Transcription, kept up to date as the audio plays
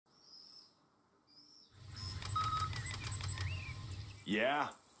Yeah?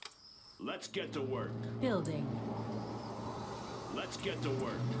 Let's get to work. Building. Let's get to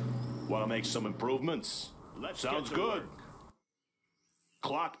work. Want to make some improvements? Sounds good. Work.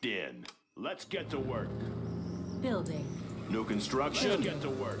 Clocked in. Let's get to work. Building. New construction? Let's get to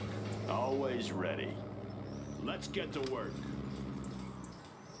work. Always ready. Let's get to work.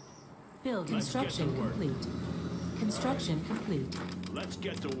 Build. Construction complete. Construction complete. Let's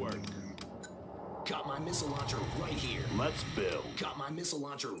get to work. Got my missile launcher right here. Let's build. Got my missile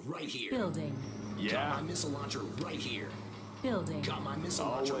launcher right here. Building. Yeah. Got my missile launcher right here. Building. Got my missile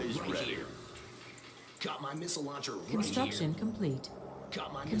launcher Always right ready. here. Got my missile launcher right Construction here. complete.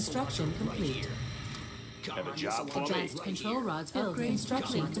 Got my Construction missile launcher complete. right here. Got Have a my job missile for me. launcher Advanced right control here. rods Got upgrade. my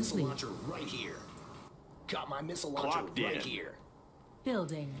Construction missile complete. launcher right here. Got my missile launcher Clocked right in. here.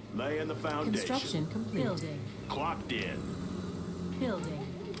 Building. Laying the foundation. Construction complete. Building. Clocked in. Building.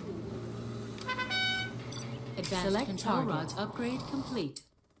 Advanced Select control target. rods upgrade complete.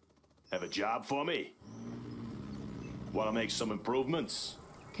 Have a job for me? Want to make some improvements?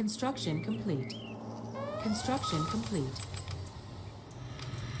 Construction complete. Construction complete.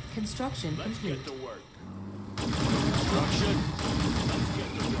 Construction Let's complete. get to work. Construction. Let's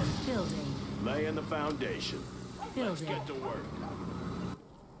get to work. Building. Laying the foundation. Let's Building. get to work.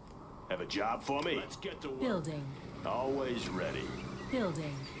 Have a job for me? Let's get to work. Building. Always ready.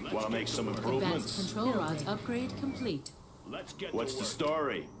 Building. Want to make some Advanced improvements? control rods upgrade complete. Let's get What's the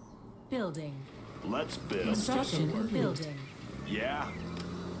story? Building. Let's build. Construction complete. Building. Yeah?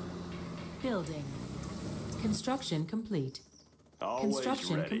 Building. Construction complete. Always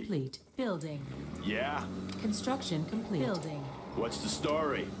Construction ready. complete. Building. Yeah? Construction complete. Building. What's the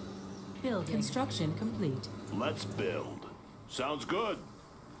story? Building. Construction complete. Let's build. Sounds good.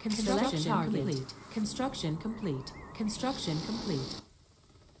 Construction complete. Construction complete. Construction complete.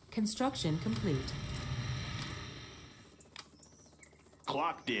 Construction complete.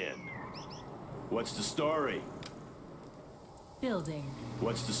 Clocked in. What's the story? Building.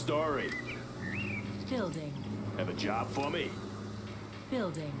 What's the story? Building. Have a job for me?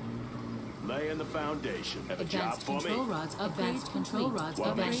 Building. Laying the foundation. Have a job Advanced for me? control rods upgrade. Advanced control rods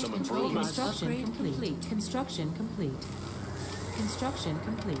Wanna make upgrade. some Control rods improvements? upgrade complete. Construction complete. Construction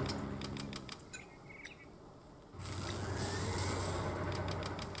complete.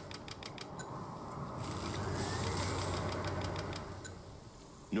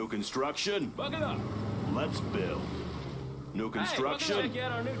 New construction? Buck it up. Let's build. New construction? Hey, check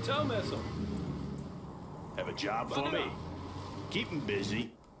out our new tow missile. Have a job Buck for it me? up. Keep 'em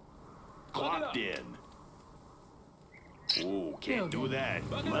busy. Clocked in. Ooh, can't do Building. that.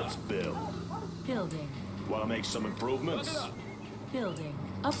 Buck it Let's up. build. Building. Want to make some Buck improvements? it up. Building.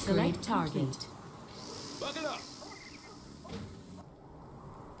 Upgrade target. Buck it up.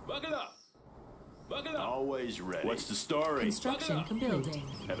 Buck it up. Buck it up. Always ready. What's the story? Construction Buck it up. complete.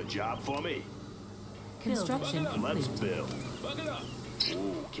 Building. Have a job for me? Construction Buck it up. Let's complete. build. Buck it up.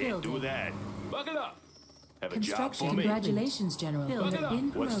 Ooh, can't do Building. that. Buck it up. Have a job Construction. for me? Congratulations, General. You Buck have it up.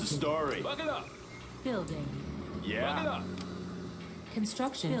 been What's the promoted. story? Buck it up. Building. Buck it Yeah? up.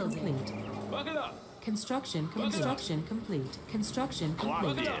 Construction complete. Buck it up. Construction. it up. Construction complete. Construction Clocked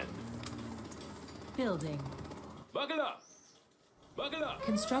complete. Buck it in. up. Building. Buck it up. Buck it up.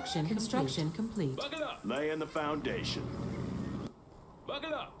 Construction. Construction complete. Buck it up. Laying the foundation. Buck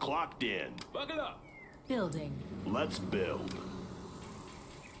it up. Clocked in. Buck it up. Building. Let's build.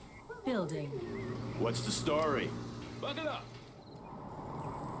 Building. What's the story? Buck it up.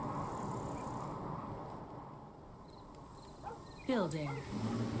 Building.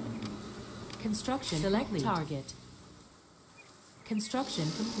 Construction. Select complete. Target. Construction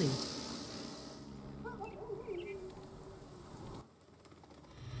complete.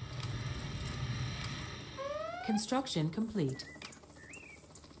 Construction complete.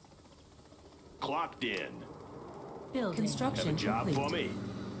 Clocked in. Building. Have a Construction job complete. for me?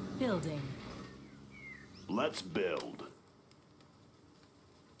 Building. Let's build.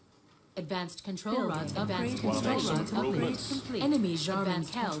 Advanced control rods upgrade. Wanna Control make some rods upgrade improvements? complete. Enemy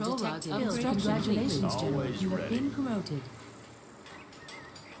advanced control rods upgrade. Congratulations, General. Always You have ready. been promoted.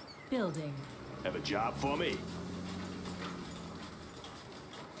 Building. Have a job for me?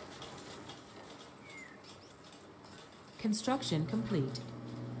 Construction complete.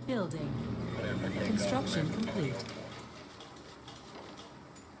 Building. Construction complete.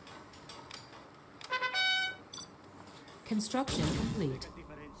 Construction complete.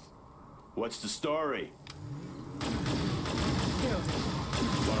 What's the story? Building.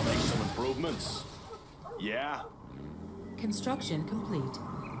 Want to make some improvements? Yeah? Construction complete.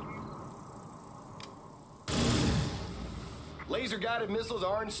 Laser-guided missiles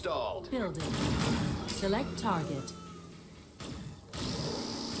are installed. Building. Select target.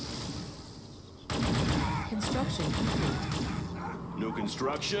 Construction complete. New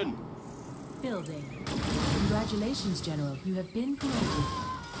construction. Building. Congratulations, General. You have been promoted.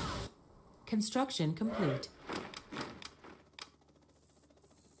 Construction complete.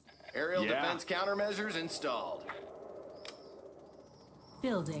 Aerial defense countermeasures installed.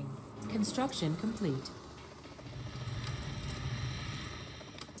 Building. Construction complete.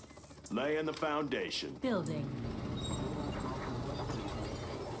 Laying the foundation. Building.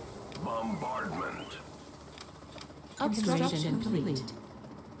 Bombardment. Construction complete.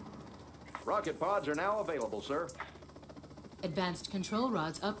 Rocket pods are now available, sir. Advanced control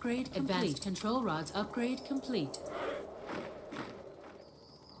rods upgrade complete. Advanced control rods upgrade complete.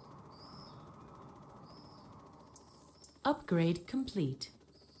 Upgrade complete.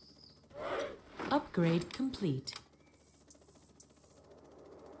 Upgrade complete.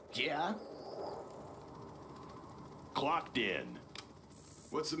 Yeah? Clocked in.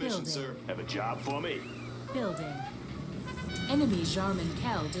 What's the mission, Building. sir? Have a job for me? Building. Enemy Jarman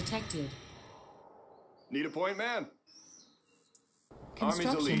Kell detected. Need a point man?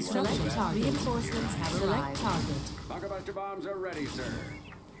 Construction elite. select target. Reinforcements have select target. Bunker buster bombs are ready, sir.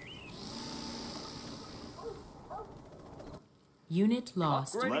 Unit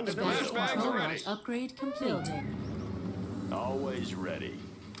lost. Upgrading Let's to go. Advanced Flashbangs control are ready. rods upgrade complete. Building. Always ready.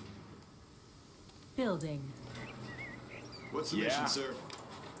 Building. What's the Yeah. mission, sir?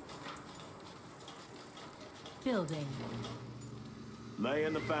 Building.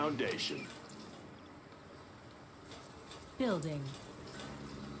 Laying the foundation. Building.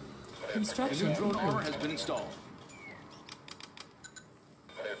 A Construction new drone armor complete. has been installed.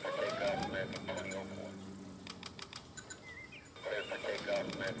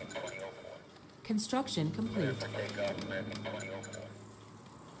 Construction complete.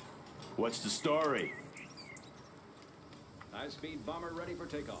 What's the story? High-speed bomber ready for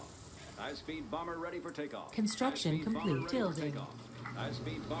takeoff. High-speed bomber ready for takeoff. Construction High-speed bomber complete. ready for Building. takeoff.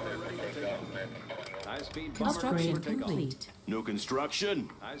 High-speed bomber ready for takeoff. High-speed bomber ready Construction for takeoff. complete. New construction.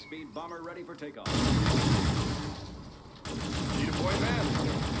 High-speed bomber ready for takeoff. Need a point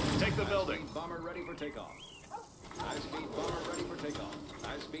man? Take the building. High-speed bomber ready for takeoff. High-speed bomber ready for takeoff.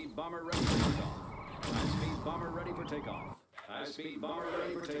 High-speed bomber ready for takeoff. High-speed bomber ready for takeoff. High-speed bomber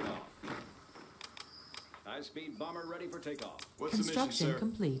ready for takeoff. High-speed bomber ready for takeoff. What's the mission, Construction sir?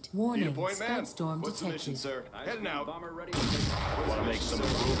 complete. Need a Warning. point man? Scud storm What's the mission, detected. sir? Heading out. Bomber ready for takeoff. Want to make some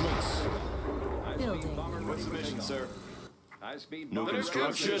improvements? High-speed Building. bomber ready What's the for mission, takeoff. sir? High-speed New bomber ready for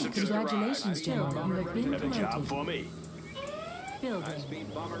construction. takeoff. Congratulations, General. You have been Have a job promoted. for me? Building.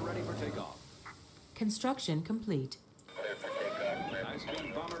 High-speed bomber ready for takeoff. Construction complete.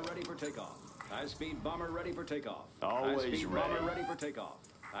 High-speed bomber ready for takeoff. High-speed bomber ready for takeoff. Always High-speed bomber ready. ready for takeoff.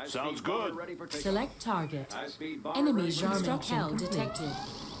 High-speed Sounds bomber good. Ready for takeoff. Select target. High-speed bomber Enemy ready for Jarman takeoff. Kell detected.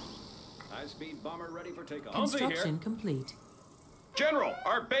 High-speed bomber ready for takeoff. Construction complete. General,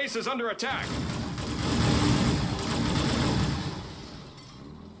 our base is under attack.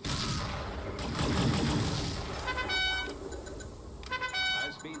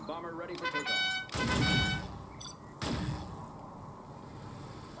 High-speed bomber ready for takeoff.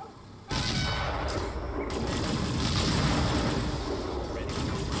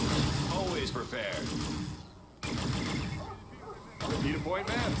 Always prepared. Need a point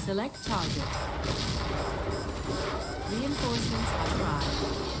man? Select target. Reinforcements have arrived.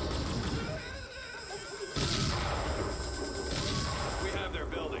 We have their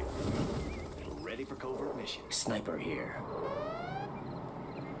building. Ready for covert mission. Sniper here.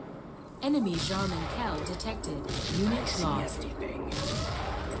 Enemy Jarman Kell detected. Unit See lost. everything.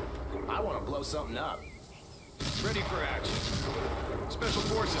 I want to blow something up. Ready for action. Special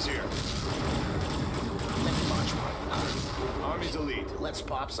forces here. Let's launch one. Army's elite. Let's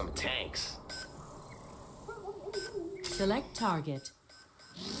pop some tanks. Select target.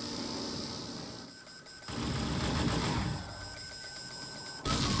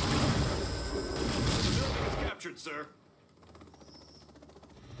 Building is captured, sir.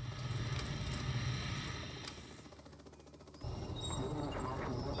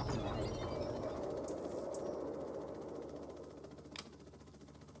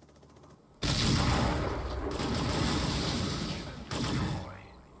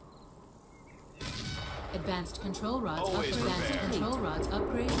 Advanced control rods Always upgrade. Advanced prepared. control rods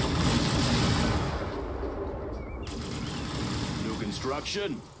upgrade. New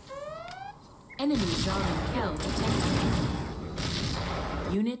construction. Enemy Jarman Kell detected.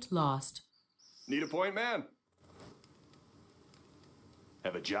 Unit lost. Need a point man?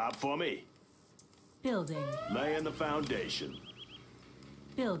 Have a job for me? Building. Laying the foundation.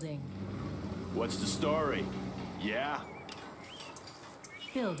 Building. What's the story? Yeah?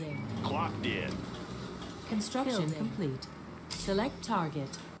 Building. Clocked in. Construction complete. Select target.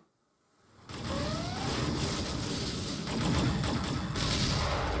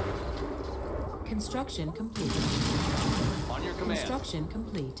 Construction complete. On your command. Construction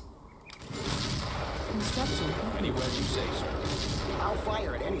complete. Construction complete. Anywhere you say, sir. I'll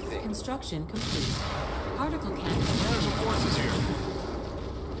fire at anything. Construction complete. Particle cannon. Special forces here.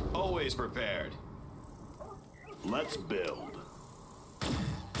 Always prepared. Let's build.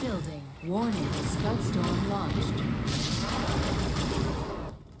 Building. Warning. Scud storm launched.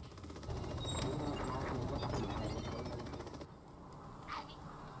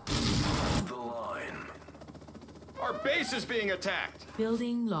 The line. Our base is being attacked.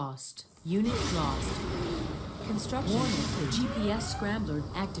 Building lost. Unit lost. Construction complete. GPS scrambler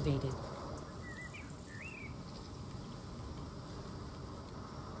activated.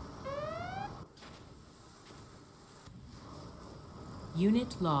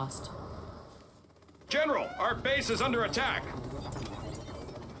 Unit lost. General, our base is under attack.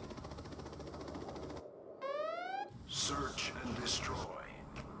 Search and destroy.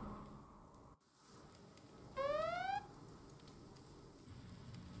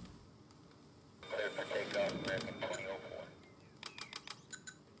 Clear for takeoff, American 2004.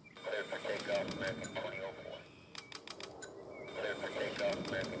 Clear for takeoff, American 2004. Clear for takeoff,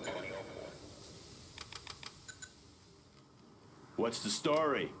 American 2004. What's the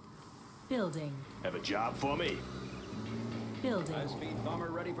story? Building. Have a job for me? Building. High-speed bomber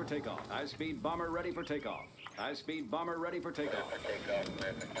ready for takeoff. High-speed bomber ready for takeoff. High-speed bomber ready for takeoff.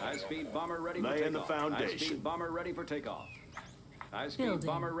 High-speed bomber ready for takeoff. Laying the foundation. High-speed bomber ready for takeoff. High-speed Building.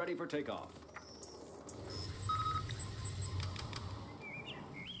 bomber ready for takeoff.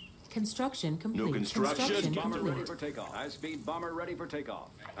 Construction complete. New construction. Bomber ready complete. for takeoff. High-speed bomber ready for takeoff.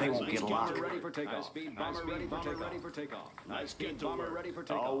 They won't get a lock. Ready for takeoff. High-speed bomber ready for takeoff. Let's High-speed get to bomber work. ready for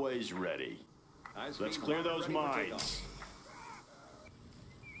takeoff. Always ready. High-speed Let's clear bomber those ready for mines. takeoff.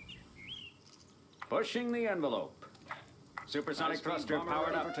 Pushing the envelope. Supersonic thruster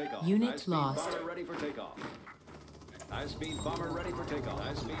powered up. Unit High-speed lost. bomber ready for takeoff. High-speed bomber ready for takeoff.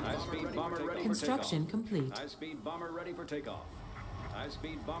 High-speed bomber ready for takeoff. Construction complete. High-speed bomber ready for takeoff.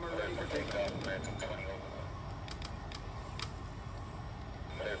 High-speed bomber ready for takeoff. American 2004.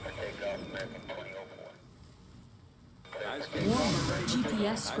 Clear for takeoff, American 2004. High-speed Warning. bomber ready for takeoff.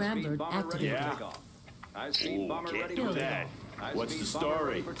 GPS scrambler High-speed bomber ready activated. for Yeah. takeoff. High-speed Ooh, bomber can't ready do for that. takeoff. What's the High-speed bomber story?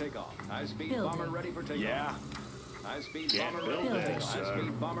 ready for takeoff. High-speed Building. bomber ready for takeoff. Yeah. High-speed Can't bomber build ready for Building. that, takeoff. sir.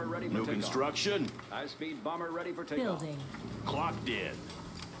 High-speed bomber ready for New takeoff. construction. High-speed bomber ready for takeoff. Building. Clocked in.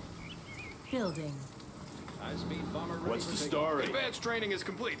 Building. High-speed bomber ready What's for the takeoff. story? Advanced training is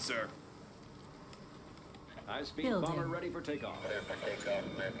complete, sir. High-speed Building. bomber ready for takeoff. Clear for takeoff,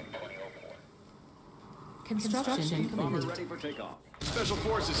 American 2004. Construction Bomber complete. ready for takeoff. Special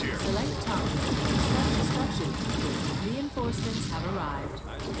forces here. Select target. Construction complete. Reinforcements have arrived.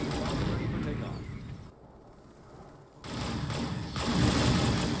 High-speed bomber ready for takeoff.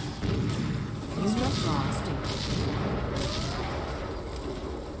 Unit lost.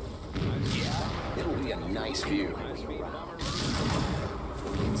 It'll be a nice view. High-speed bomber ready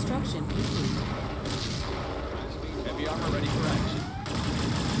for Construction complete. Heavy armor ready for action.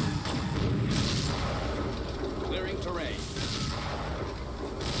 Clearing terrain.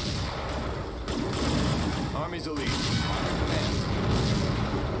 Army's elite. On your command.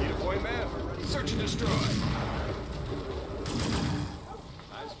 Need a point, ma'am. Search and destroy.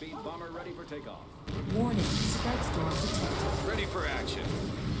 High-speed bomber ready for takeoff. Warning. Scud storm detected. Ready for action.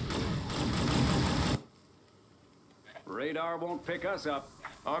 Radar won't pick us up.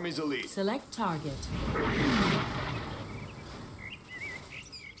 Army's elite. Select target.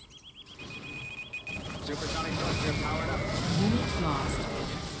 Supersonic thruster powered up. Unit lost.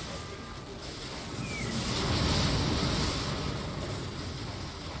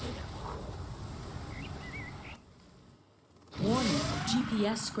 Warning.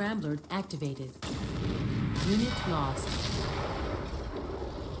 GPS scrambler activated. Unit lost.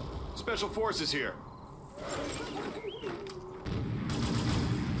 Special forces here.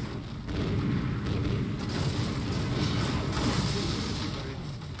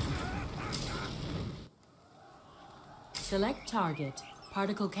 Select target.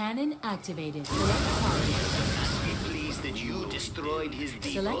 Particle cannon activated. Select target. Be pleased that you destroyed his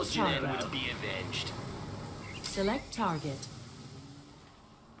Select depots and target. will be avenged. Select target.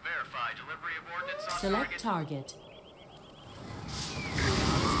 Verify delivery of ordnance on Select target.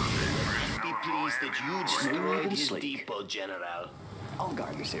 Be pleased that you destroyed his depot, General. I'll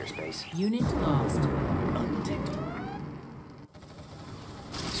guard this airspace. Unit lost. Undetectable.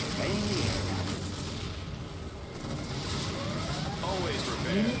 Surveying the area. Always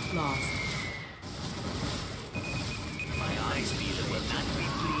prepared. Unit lost.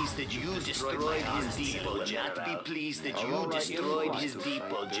 destroyed his depot, will not be pleased that you destroyed his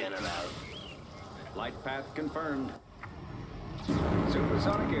depot, General. Flight path confirmed.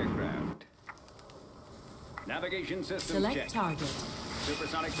 Supersonic aircraft. Navigation system Select check. target.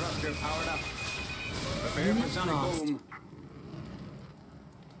 Supersonic thruster powered up. Prepare for Unit sonic lost. boom.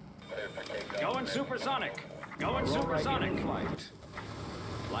 Going supersonic. Going supersonic. Flight.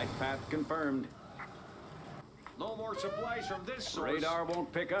 Flight path confirmed. No more supplies from this source. Radar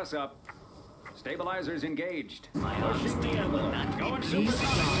won't pick us up. Stabilizers engaged. My arms deal will not be Going pleased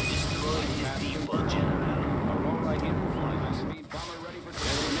that you destroyed his depot, General. Aurora in flight. High-speed bomber ready for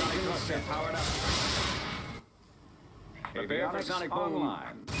takeoff. Thruster powered up. Prepare for sonic boom.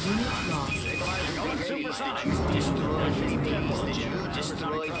 Unit lost. Going supersonic. Destroyed his depot, that you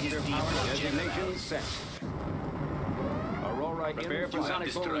destroyed his depot, General. Designation set. Aurora Prepare in for flight. sonic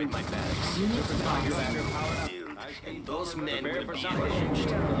destroyed my bags. Unit lost. Dude, and those men will be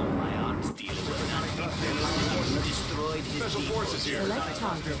avenged. My arms deal will not be pleased that you destroyed his depot, General. Select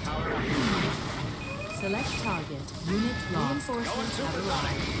target. Select target. Unit lost. Reinforcements have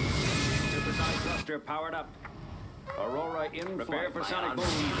arrived. Supersonic thruster powered up. Aurora in prepare for My sonic arms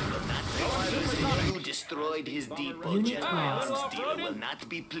boom. deal will not be pleased that you destroyed his depot, Unit General. My lost. arms deal will not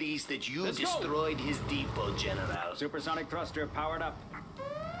be pleased that you destroyed his depot, General. Supersonic thruster powered up.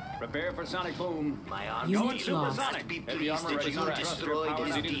 Prepare for sonic boom. My arms Unit deal will lost. not be Heavy pleased armor that ready you for action. destroyed his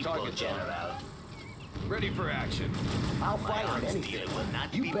Easy to depot, target, though. General. Ready for action. I'll My fire at arms anything. deal will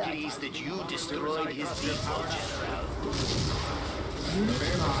not You be bet. pleased that you destroyed his depot, General. Unit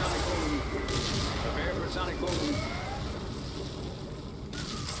Prepare for lost. sonic boom. Prepare for sonic boom.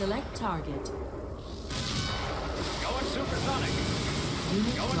 Select target. Going supersonic.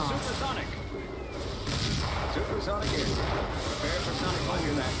 Unit Going lost. supersonic. Supersonic aircraft. Prepare for sonic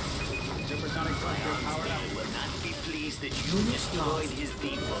boom. Supersonic thruster powered up. He will not be pleased that you Unit destroyed lost. his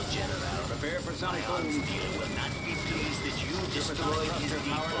depot, General. Prepare for My sonic arms boom. deal will not be pleased that you destroyed his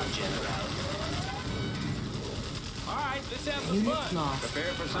depot, General. All right, let's have some Unit fun. lost.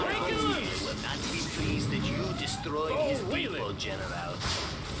 Prepare for sonic Break it boom. loose. He will not be pleased that you destroyed Oh, his wheel depot, it. General.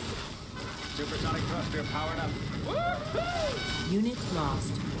 Supersonic thruster powered up. Woo-hoo! Unit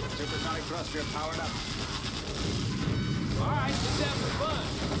lost. Supersonic thruster powered up. All right, let's have some fun.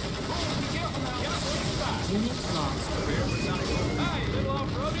 Oh, be careful now. Careful. Unit lost. Prepare for sonic boom. Hey, little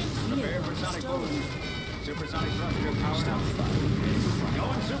off-roading. Prepare for Vehicle sonic stolen. boom. Supersonic thruster powered up.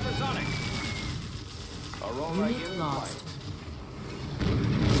 Going supersonic. Aurora Unit in lost. flight.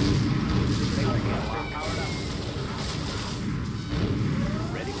 Supersonic thruster powered up.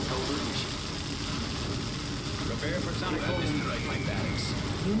 Ready for collision. Prepare for sonic boom. Destroyed my barracks.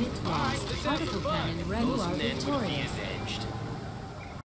 Unit lost. let's have Particle some fun. cannon ready. You Those are men will be victorious. avenged.